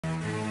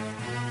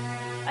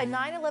A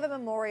 9/11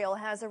 memorial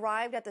has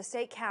arrived at the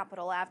state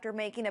capitol after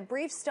making a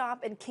brief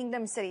stop in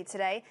Kingdom City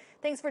today.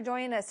 Thanks for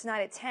joining us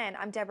tonight at 10.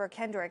 I'm Deborah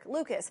Kendrick.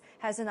 Lucas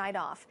has a night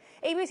off.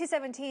 ABC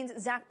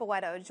 17's Zach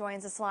Boetto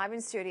joins us live in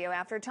studio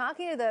after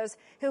talking to those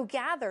who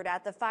gathered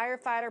at the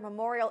firefighter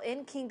memorial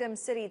in Kingdom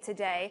City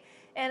today.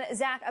 And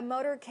Zach, a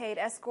motorcade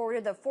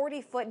escorted the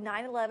 40-foot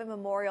 9/11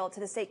 memorial to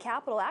the state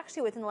capitol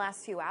actually within the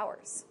last few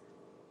hours.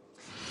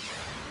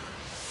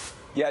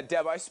 Yeah,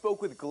 Deb, I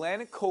spoke with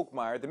Glenn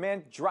Kolkmeyer, the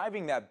man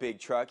driving that big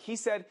truck. He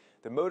said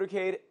the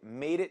motorcade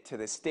made it to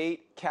the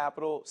state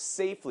capitol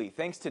safely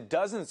thanks to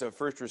dozens of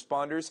first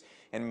responders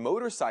and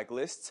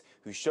motorcyclists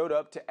who showed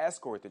up to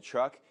escort the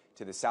truck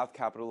to the South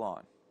Capitol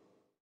lawn.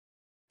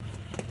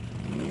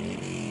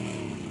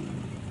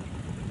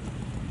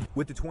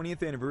 With the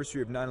 20th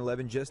anniversary of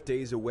 9/11 just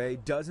days away,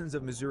 dozens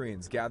of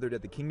Missourians gathered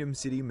at the Kingdom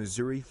City,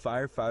 Missouri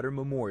Firefighter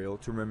Memorial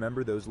to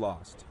remember those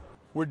lost.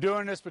 We're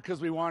doing this because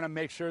we want to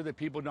make sure that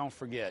people don't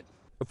forget.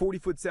 A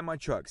 40-foot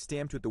semi-truck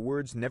stamped with the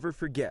words "Never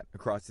Forget"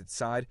 across its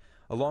side,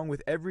 along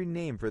with every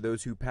name for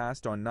those who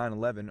passed on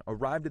 9/11,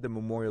 arrived at the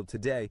memorial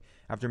today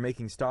after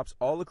making stops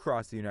all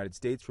across the United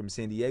States from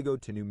San Diego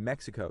to New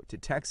Mexico to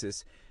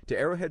Texas to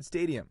Arrowhead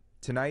Stadium,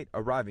 tonight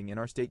arriving in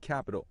our state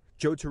capitol.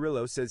 Joe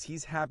Torillo says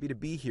he's happy to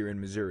be here in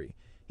Missouri.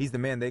 He's the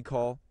man they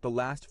call the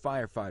last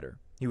firefighter.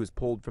 He was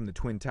pulled from the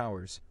Twin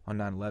Towers on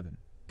 9/11.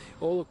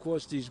 All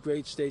across these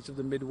great states of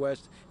the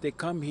Midwest, they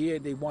come here,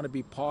 they want to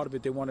be part of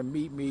it, they want to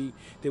meet me,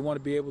 they want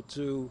to be able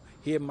to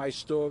hear my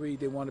story,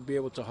 they want to be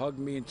able to hug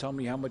me and tell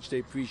me how much they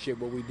appreciate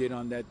what we did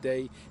on that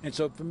day. And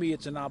so for me,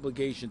 it's an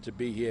obligation to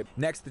be here.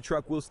 Next, the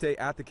truck will stay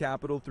at the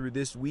Capitol through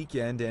this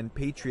weekend and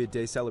Patriot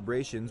Day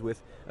celebrations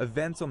with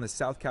events on the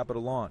South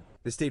Capitol lawn.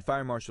 The state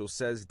fire marshal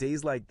says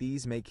days like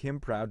these make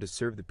him proud to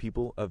serve the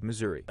people of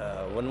Missouri.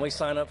 When we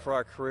sign up for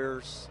our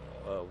careers,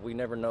 we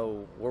never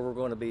know where we're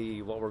going to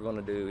be, what we're going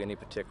to do any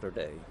particular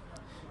day.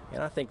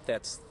 And I think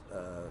that's,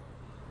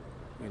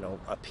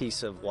 a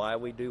piece of why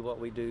we do what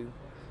we do,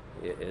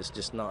 is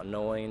just not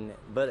knowing,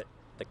 but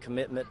the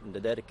commitment and the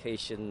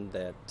dedication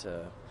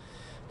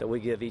that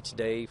we give each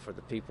day for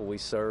the people we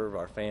serve,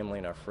 our family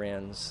and our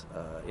friends,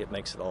 it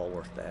makes it all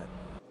worth that.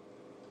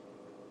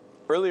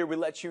 Earlier, we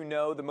let you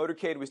know the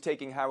motorcade was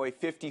taking Highway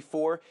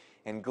 54,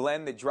 and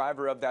Glenn, the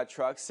driver of that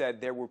truck,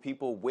 said there were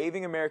people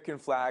waving American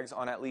flags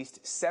on at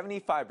least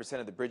 75%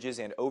 of the bridges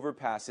and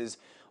overpasses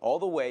all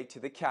the way to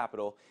the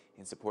Capitol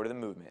in support of the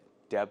movement.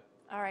 Deb?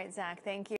 All right, Zach, thank you.